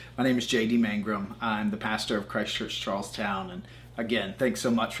My name is J.D. Mangrum. I'm the pastor of Christ Church Charlestown. And again, thanks so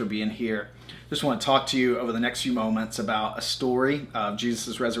much for being here. Just want to talk to you over the next few moments about a story of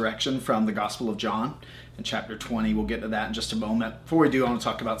Jesus' resurrection from the Gospel of John in chapter 20. We'll get to that in just a moment. Before we do, I want to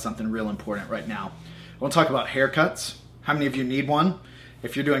talk about something real important right now. I want to talk about haircuts. How many of you need one?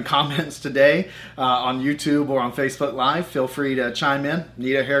 If you're doing comments today on YouTube or on Facebook Live, feel free to chime in.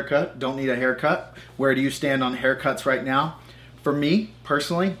 Need a haircut? Don't need a haircut? Where do you stand on haircuts right now? For me,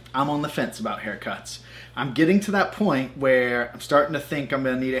 personally, I'm on the fence about haircuts. I'm getting to that point where I'm starting to think I'm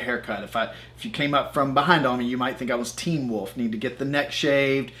going to need a haircut. If you came up from behind on me, you might think I was Teen Wolf. Need to get the neck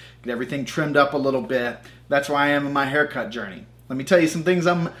shaved, get everything trimmed up a little bit. That's where I am in my haircut journey. Let me tell you some things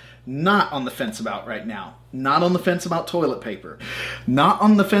I'm not on the fence about right now. Not on the fence about toilet paper. Not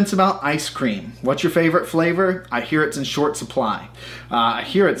on the fence about ice cream. What's your favorite flavor? I hear it's in short supply. I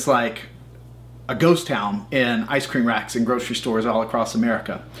hear it's like a ghost town in ice cream racks in grocery stores all across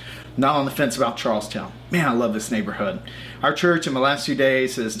America. Not on the fence about Charlestown. Man, I love this neighborhood. Our church in the last few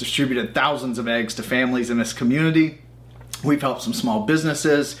days has distributed thousands of eggs to families in this community. We've helped some small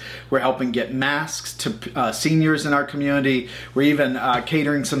businesses. We're helping get masks to seniors in our community. We're even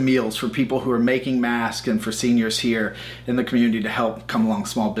catering some meals for people who are making masks and for seniors here in the community to help come along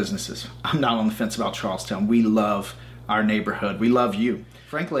small businesses. I'm not on the fence about Charlestown. We love our neighborhood. We love you.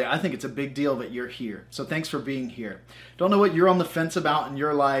 Frankly, I think it's a big deal that you're here. So thanks for being here. Don't know what you're on the fence about in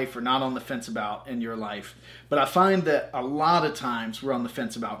your life or not on the fence about in your life, but I find that a lot of times we're on the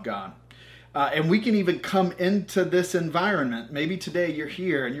fence about God. And we can even come into this environment. Maybe today you're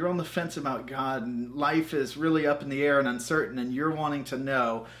here and you're on the fence about God and life is really up in the air and uncertain and you're wanting to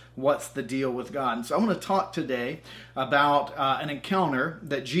know what's the deal with God. And so I want to talk today about an encounter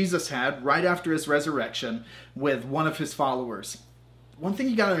that Jesus had right after his resurrection with one of his followers. One thing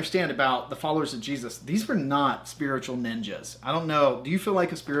you got to understand about the followers of Jesus, these were not spiritual ninjas. I don't know, do you feel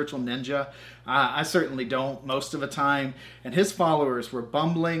like a spiritual ninja? I certainly don't most of the time. And his followers were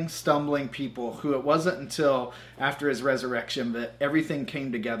bumbling, stumbling people who it wasn't until after his resurrection that everything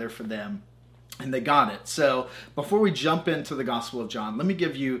came together for them. And they got it. So before we jump into the Gospel of John, let me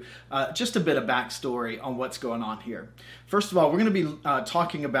give you just a bit of backstory on what's going on here. First of all, we're going to be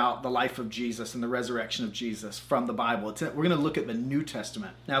talking about the life of Jesus and the resurrection of Jesus from the Bible. We're going to look at the New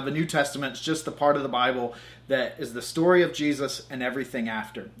Testament. Now, the New Testament is just the part of the Bible that is the story of Jesus and everything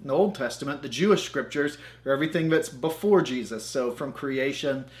after. In the Old Testament, the Jewish scriptures are everything that's before Jesus, so from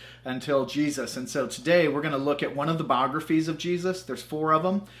creation until Jesus. And so today we're going to look at one of the biographies of Jesus. There's 4 of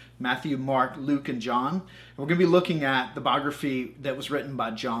them: Matthew, Mark, Luke, and John. And we're going to be looking at the biography that was written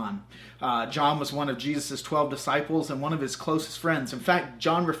by John. John was one of Jesus' 12 disciples and one of his closest friends. In fact,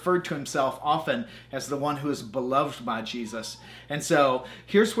 John referred to himself often as the one who is beloved by Jesus. And so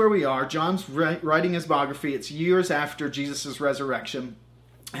here's where we are. John's writing his biography. It's years after Jesus' resurrection.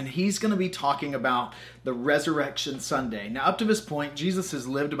 And he's going to be talking about the Resurrection Sunday. Now, up to this point, Jesus has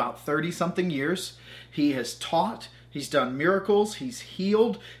lived about 30-something years. He has taught. He's done miracles, he's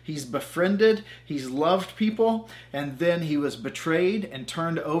healed, he's befriended, he's loved people, and then he was betrayed and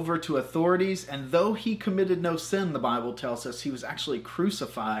turned over to authorities. And though he committed no sin, the Bible tells us, he was actually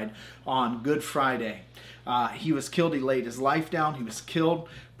crucified on Good Friday. He was killed, he laid his life down, he was killed.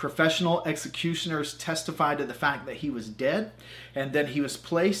 Professional executioners testified to the fact that he was dead, and then he was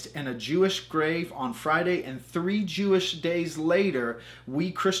placed in a Jewish grave on Friday, and 3 Jewish days later,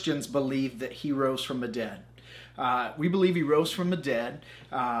 we Christians believe that he rose from the dead. We believe he rose from the dead,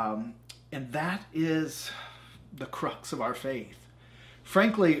 and that is the crux of our faith.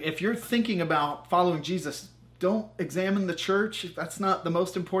 Frankly, if you're thinking about following Jesus, don't examine the church. That's not the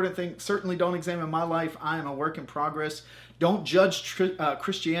most important thing. Certainly don't examine my life. I am a work in progress. Don't judge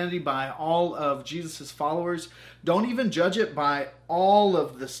Christianity by all of Jesus' followers. Don't even judge it by all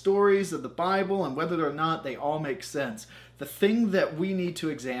of the stories of the Bible and whether or not they all make sense. The thing that we need to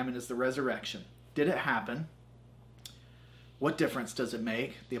examine is the resurrection. Did it happen? What difference does it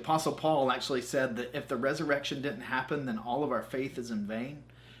make? The Apostle Paul actually said that if the resurrection didn't happen, then all of our faith is in vain.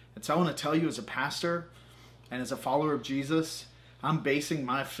 And so I want to tell you, as a pastor and as a follower of Jesus, I'm basing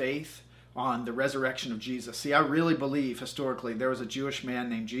my faith on the resurrection of Jesus. See, I really believe historically there was a Jewish man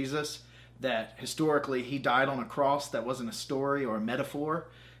named Jesus, that historically he died on a cross. That wasn't a story or a metaphor.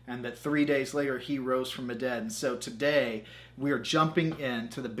 And that 3 days later he rose from the dead. And so today we are jumping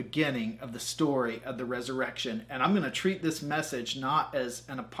into the beginning of the story of the resurrection. And I'm going to treat this message not as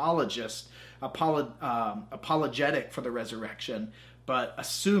an apologetic for the resurrection, but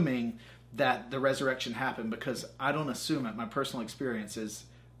assuming that the resurrection happened, because I don't assume it. My personal experience is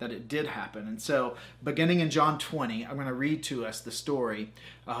that it did happen. And so beginning in John 20, I'm going to read to us the story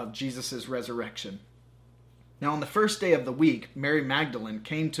of Jesus' resurrection. Now on the first day of the week, Mary Magdalene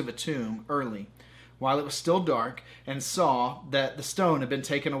came to the tomb early, while it was still dark, and saw that the stone had been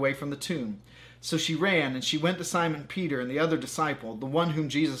taken away from the tomb. So she ran, and she went to Simon Peter and the other disciple, the one whom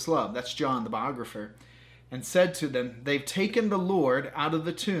Jesus loved, that's John the biographer, and said to them, "They've taken the Lord out of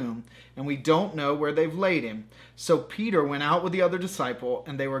the tomb, and we don't know where they've laid him." So Peter went out with the other disciple,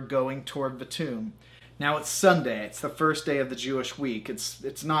 and they were going toward the tomb. Now it's Sunday. It's the first day of the Jewish week.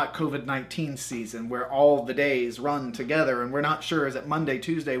 It's not COVID-19 season where all the days run together, and we're not sure, is it Monday,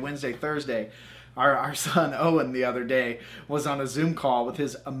 Tuesday, Wednesday, Thursday? Our son Owen the other day was on a Zoom call with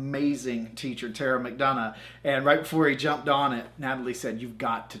his amazing teacher, Tara McDonough, and right before he jumped on it, Natalie said, "You've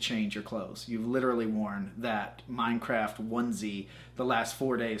got to change your clothes. You've literally worn that Minecraft onesie the last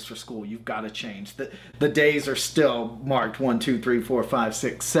 4 days for school. You've got to change." The days are still marked 1, 2, 3, 4, 5,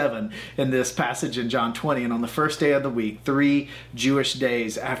 6, 7 in this passage in John 20, and on the first day of the week, 3 Jewish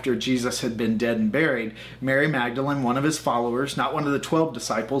days after Jesus had been dead and buried, Mary Magdalene, one of his followers, not one of the 12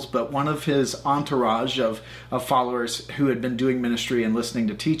 disciples, but one of his entourage of followers who had been doing ministry and listening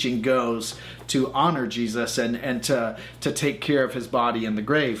to teaching, goes to honor Jesus and to take care of his body in the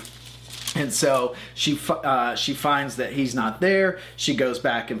grave. And so she finds that he's not there. She goes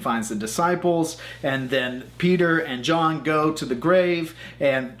back and finds the disciples, and then Peter and John go to the grave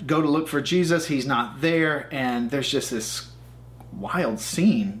and go to look for Jesus. He's not there, and there's just this wild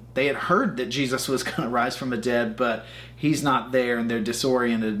scene. They had heard that Jesus was going to rise from the dead, but he's not there, and they're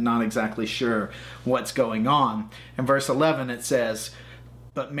disoriented, not exactly sure what's going on. In verse 11 it says,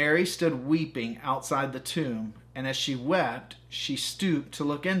 "But Mary stood weeping outside the tomb, and as she wept, she stooped to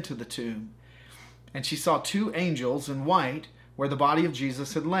look into the tomb. And she saw 2 angels in white where the body of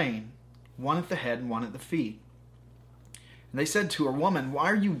Jesus had lain, one at the head and one at the feet. And they said to her, 'Woman, why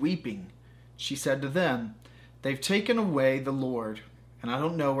are you weeping?' She said to them, 'They've taken away the Lord, and I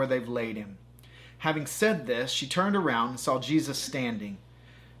don't know where they've laid him.' Having said this, she turned around and saw Jesus standing.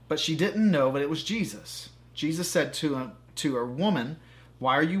 But she didn't know that it was Jesus. Jesus said to her, 'Woman,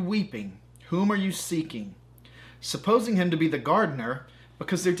 why are you weeping? Whom are you seeking?' Supposing him to be the gardener,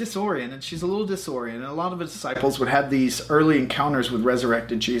 because they're disoriented. She's a little disoriented. A lot of the disciples would have these early encounters with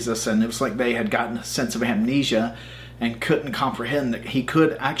resurrected Jesus, and it was like they had gotten a sense of amnesia and couldn't comprehend that he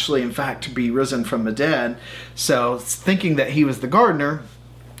could actually, in fact, be risen from the dead. So, thinking that he was the gardener,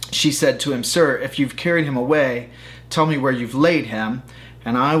 she said to him, 'Sir, if you've carried him away, tell me where you've laid him,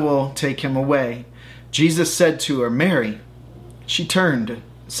 and I will take him away.' Jesus said to her, 'Mary.' She turned,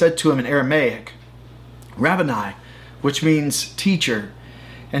 said to him in Aramaic, 'Rabboni,' which means teacher.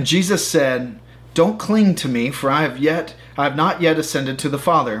 And Jesus said, 'Don't cling to me, for I have not yet ascended to the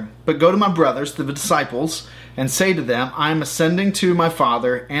Father. But go to my brothers, the disciples, and say to them, I am ascending to my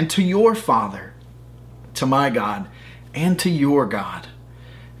Father and to your Father, to my God and to your God.'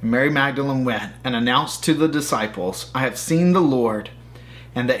 And Mary Magdalene went and announced to the disciples, 'I have seen the Lord,'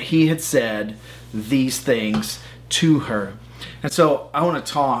 and that he had said these things to her." And so I want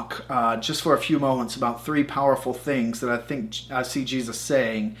to talk just for a few moments about 3 powerful things that I think I see Jesus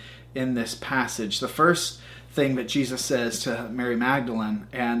saying in this passage. The first thing that Jesus says to Mary Magdalene,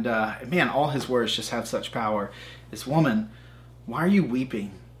 and man, all his words just have such power, is, "Woman, why are you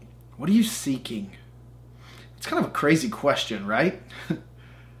weeping? What are you seeking?" It's kind of a crazy question, right?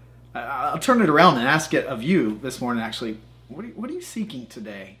 I'll turn it around and ask it of you this morning, actually. What are you seeking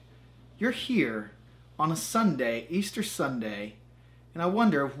today? You're here on a Sunday, Easter Sunday, and I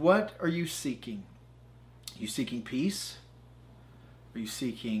wonder, what are you seeking? Are you seeking peace? Are you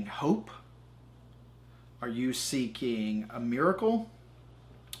seeking hope? Are you seeking a miracle?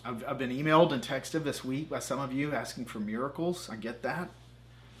 I've been emailed and texted this week by some of you asking for miracles. I get that.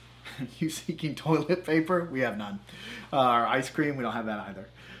 You seeking toilet paper? We have none. Or ice cream? We don't have that either.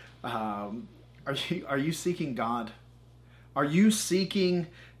 Are you seeking God? Are you seeking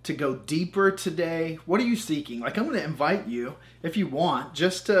to go deeper today? What are you seeking? Like, I'm going to invite you, if you want,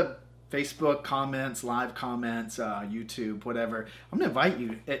 just to Facebook comments, live comments, YouTube, whatever. I'm going to invite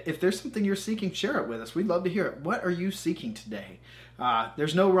you. If there's something you're seeking, share it with us. We'd love to hear it. What are you seeking today?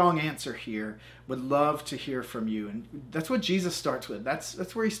 There's no wrong answer here. Would love to hear from you. And that's what Jesus starts with.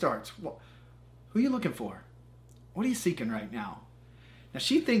 That's where he starts. Well, who are you looking for? What are you seeking right now? Now,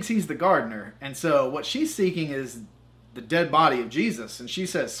 she thinks he's the gardener. And so what she's seeking is the dead body of Jesus. And she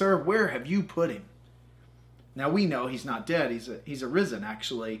says, "Sir, where have you put him?" Now, we know he's not dead. He's arisen,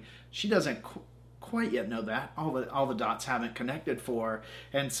 actually. She doesn't quite yet know that. All the dots haven't connected for her.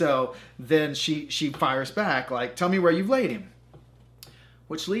 And so then she fires back, like, "Tell me where you've laid him."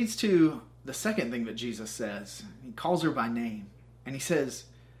 Which leads to the second thing that Jesus says. He calls her by name. And he says,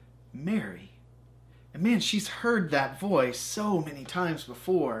 "Mary." And man, she's heard that voice so many times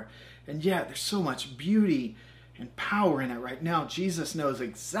before. And yet there's so much beauty and power in it right now. Jesus knows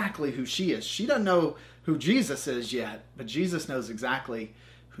exactly who she is. She doesn't know who Jesus is yet, but Jesus knows exactly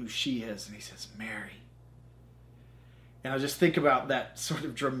who she is. And he says, Mary. And I just think about that sort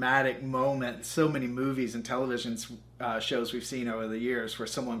of dramatic moment in so many movies and television shows we've seen over the years where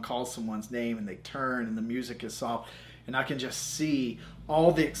someone calls someone's name and they turn and the music is soft. And I can just see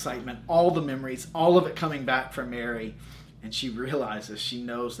all the excitement, all the memories, all of it coming back from Mary. And she realizes, she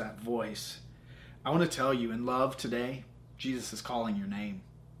knows that voice. I want to tell you, in love today, Jesus is calling your name.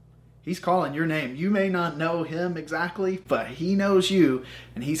 He's calling your name. You may not know him exactly, but he knows you,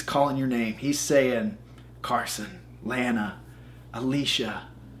 and he's calling your name. He's saying, Carson, Lana, Alicia,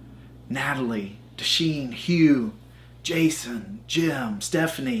 Natalie, Dasheen, Hugh, Jason, Jim,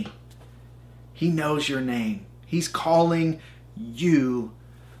 Stephanie. He knows your name. He's calling you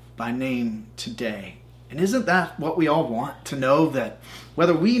by name today. And isn't that what we all want? To know that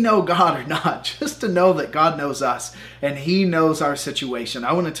whether we know God or not, just to know that God knows us and he knows our situation.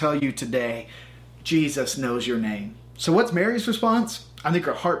 I want to tell you today, Jesus knows your name. So what's Mary's response? I think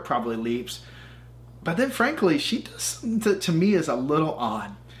her heart probably leaps. But then frankly, she does something that to me is a little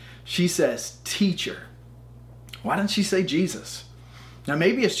odd. She says, teacher. Why didn't she say Jesus? Now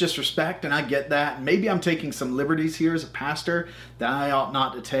maybe it's just respect, and I get that. Maybe I'm taking some liberties here as a pastor that I ought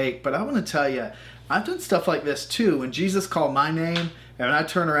not to take. But I want to tell you, I've done stuff like this too. When Jesus called my name and I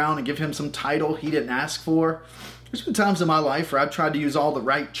turn around and give him some title he didn't ask for, there's been times in my life where I've tried to use all the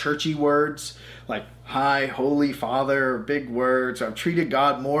right churchy words like hi, holy father, big words. I've treated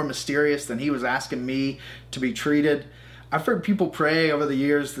God more mysterious than he was asking me to be treated. I've heard people pray over the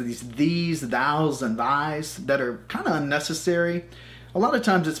years these, thous, and thys that are kind of unnecessary. A lot of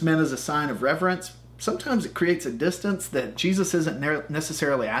times it's meant as a sign of reverence. Sometimes it creates a distance that Jesus isn't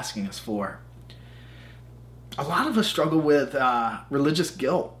necessarily asking us for. A lot of us struggle with religious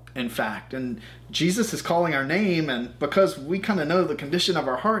guilt, in fact, and Jesus is calling our name, and because we kind of know the condition of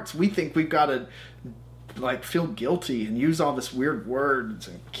our hearts, we think we've got to feel guilty and use all this weird words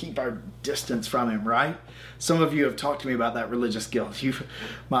and keep our distance from him, right? Some of you have talked to me about that religious guilt.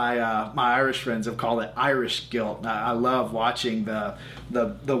 My Irish friends have called it Irish guilt. I love watching the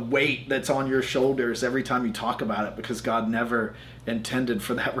weight that's on your shoulders every time you talk about it, because God never intended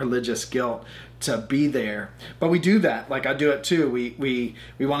for that religious guilt to be there. But we do that, like I do it too. We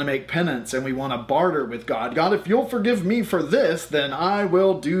want to make penance and we want to barter with God. God, if you'll forgive me for this, then I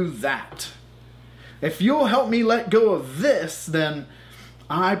will do that. If you'll help me let go of this, then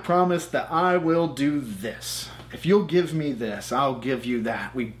I promise that I will do this. If you'll give me this, I'll give you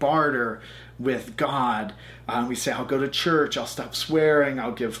that. We barter with God. We say, I'll go to church, I'll stop swearing,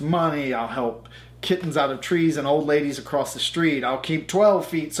 I'll give money, I'll help kittens out of trees and old ladies across the street, I'll keep 12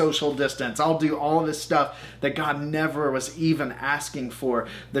 feet social distance, I'll do all this stuff that God never was even asking for.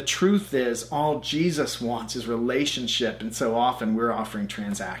 The truth is, all Jesus wants is relationship, and so often we're offering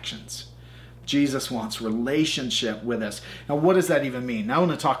transactions. Jesus wants relationship with us. Now, what does that even mean? Now, I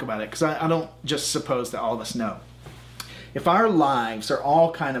want to talk about it because I don't just suppose that all of us know. If our lives are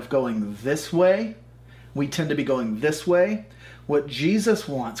all kind of going this way, we tend to be going this way. What Jesus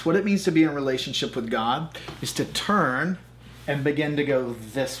wants, what it means to be in relationship with God, is to turn and begin to go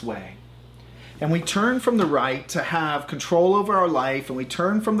this way. And we turn from the right to have control over our life, and we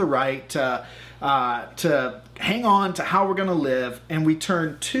turn from the right to hang on to how we're going to live, and we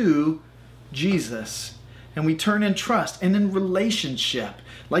turn to Jesus, and we turn in trust and in relationship.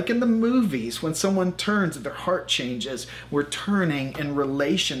 Like in the movies, when someone turns, their heart changes. We're turning in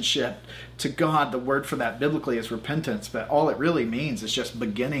relationship to God. The word for that biblically is repentance, but all it really means is just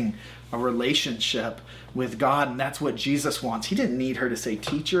beginning a relationship with God, and that's what Jesus wants. He didn't need her to say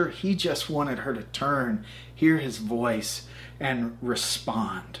teacher. He just wanted her to turn, hear his voice, and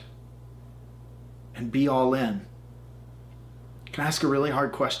respond, and be all in. Can I ask a really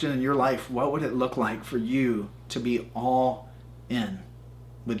hard question in your life? What would it look like for you to be all in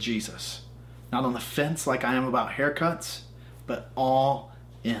with Jesus? Not on the fence like I am about haircuts, but all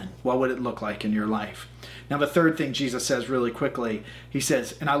in. What would it look like in your life? Now, the third thing Jesus says really quickly, he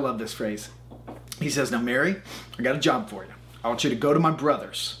says, and I love this phrase, he says, now, Mary, I got a job for you. I want you to go to my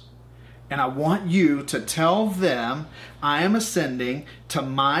brothers, and I want you to tell them I am ascending to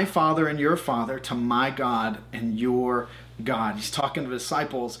my Father and your Father, to my God and your God. He's talking to the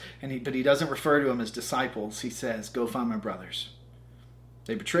disciples, but he doesn't refer to them as disciples. He says, go find my brothers.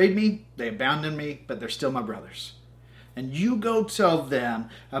 They betrayed me, they abandoned me, but they're still my brothers. And you go tell them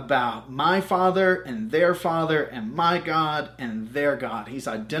about my Father and my God and their God. He's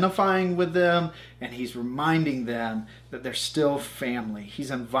identifying with them, and he's reminding them that they're still family.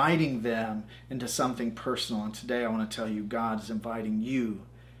 He's inviting them into something personal. And today I want to tell you, God is inviting you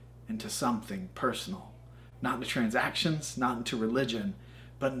into something personal. not into transactions, not into religion,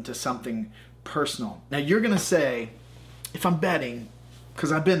 but into something personal. Now you're going to say, if I'm betting,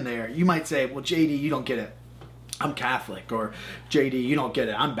 because I've been there, you might say, well, JD, you don't get it. I'm Catholic. Or JD, you don't get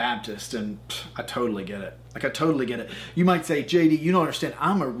it. I'm Baptist. And I totally get it. Like, I totally get it. You might say, JD, you don't understand.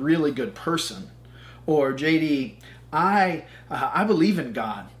 I'm a really good person. Or JD, I believe in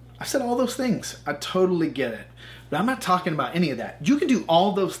God. I said all those things. I totally get it. But I'm not talking about any of that. You can do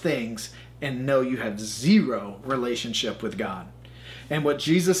all those things and know you have zero relationship with God. And what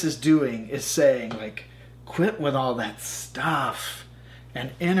Jesus is doing is saying, like, quit with all that stuff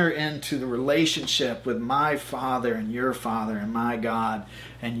and enter into the relationship with my Father and your Father and my God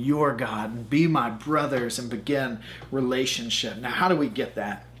and your God, and be my brothers and begin relationship. Now, how do we get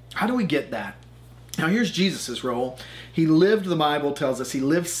that? How do we get that? Now, here's Jesus' role. He lived, the Bible tells us, he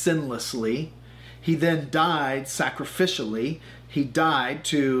lived sinlessly. He then died sacrificially. He died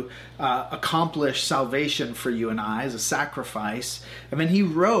to accomplish salvation for you and I as a sacrifice. And then he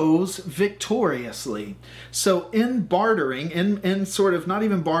rose victoriously. So in bartering, in sort of not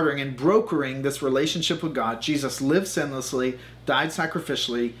even bartering, in brokering this relationship with God, Jesus lived sinlessly, died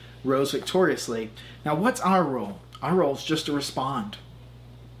sacrificially, rose victoriously. Now, what's our role? Our role is just to respond.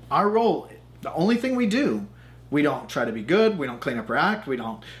 Our role, the only thing we do, we don't try to be good. We don't clean up our act. We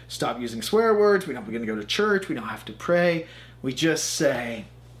don't stop using swear words. We don't begin to go to church. We don't have to pray. We just say,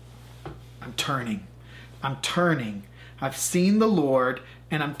 I'm turning. I'm turning. I've seen the Lord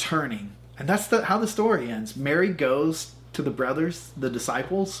and I'm turning. And that's how the story ends. Mary goes to the brothers, the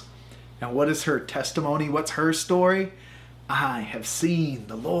disciples. And what is her testimony? What's her story? I have seen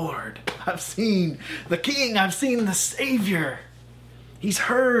the Lord. I've seen the King. I've seen the Savior. He's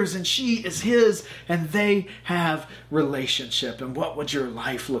hers and she is his, and they have relationship. And what would your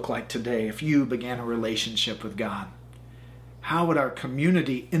life look like today if you began a relationship with God? How would our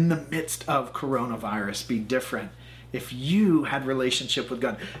community in the midst of coronavirus be different if you had relationship with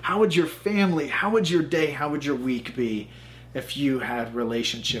God? How would your family, how would your day, how would your week be if you had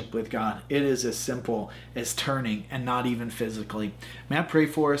relationship with God? It is as simple as turning, and not even physically. May I pray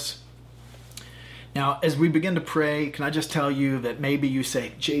for us? Now, as we begin to pray, can I just tell you that maybe you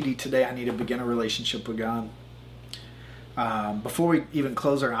say, JD, today I need to begin a relationship with God. Before we even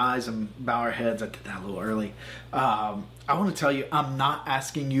close our eyes and bow our heads, I did that a little early. I want to tell you, I'm not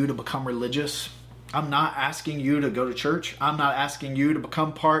asking you to become religious. I'm not asking you to go to church. I'm not asking you to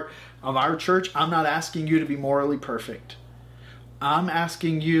become part of our church. I'm not asking you to be morally perfect. I'm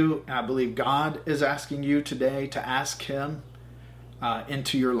asking you, and I believe God is asking you today, to ask him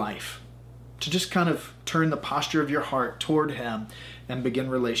into your life. To just kind of turn the posture of your heart toward him and begin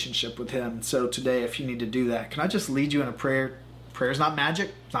relationship with him. So today, if you need to do that, can I just lead you in a prayer? Prayer is not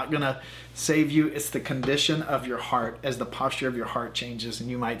magic. It's not going to save you. It's the condition of your heart as the posture of your heart changes. And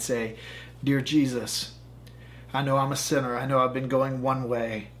you might say, Dear Jesus, I know I'm a sinner. I know I've been going one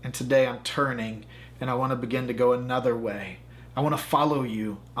way, and today I'm turning and I want to begin to go another way. I want to follow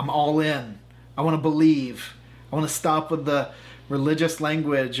you. I'm all in. I want to believe. I want to stop with the religious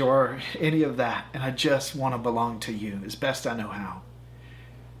language or any of that, and I just want to belong to you as best I know how.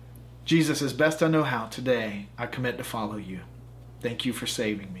 Jesus, as best I know how, today I commit to follow you. Thank you for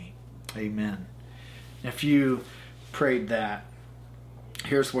saving me. Amen. If you prayed that,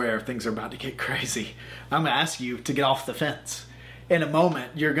 here's where things are about to get crazy. I'm going to ask you to get off the fence. In a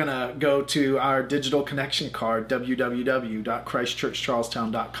moment, you're going to go to our digital connection card,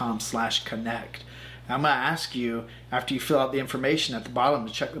 www.christchurchcharlestown.com/connect. I'm going to ask you, after you fill out the information at the bottom,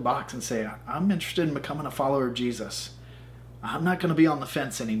 to check the box and say, I'm interested in becoming a follower of Jesus. I'm not going to be on the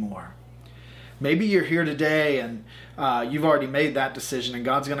fence anymore. Maybe you're here today and you've already made that decision, and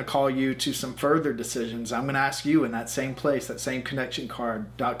God's going to call you to some further decisions. I'm going to ask you in that same place, that same connection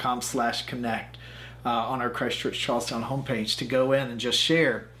card.com/connect on our Christ Church Charlestown homepage, to go in and just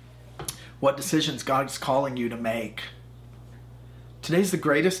share what decisions God's calling you to make. Today's the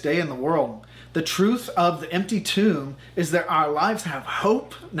greatest day in the world. The truth of the empty tomb is that our lives have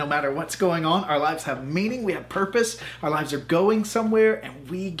hope no matter what's going on. Our lives have meaning. We have purpose. Our lives are going somewhere, and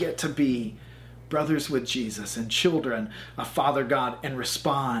we get to be brothers with Jesus and children of Father God and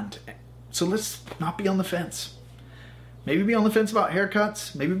respond. So let's not be on the fence. Maybe be on the fence about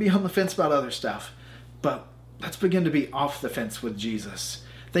haircuts. Maybe be on the fence about other stuff. But let's begin to be off the fence with Jesus.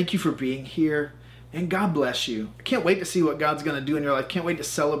 Thank you for being here. And God bless you. I can't wait to see what God's going to do in your life. Can't wait to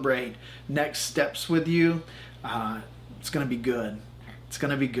celebrate next steps with you. It's going to be good. It's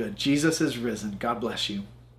going to be good. Jesus is risen. God bless you.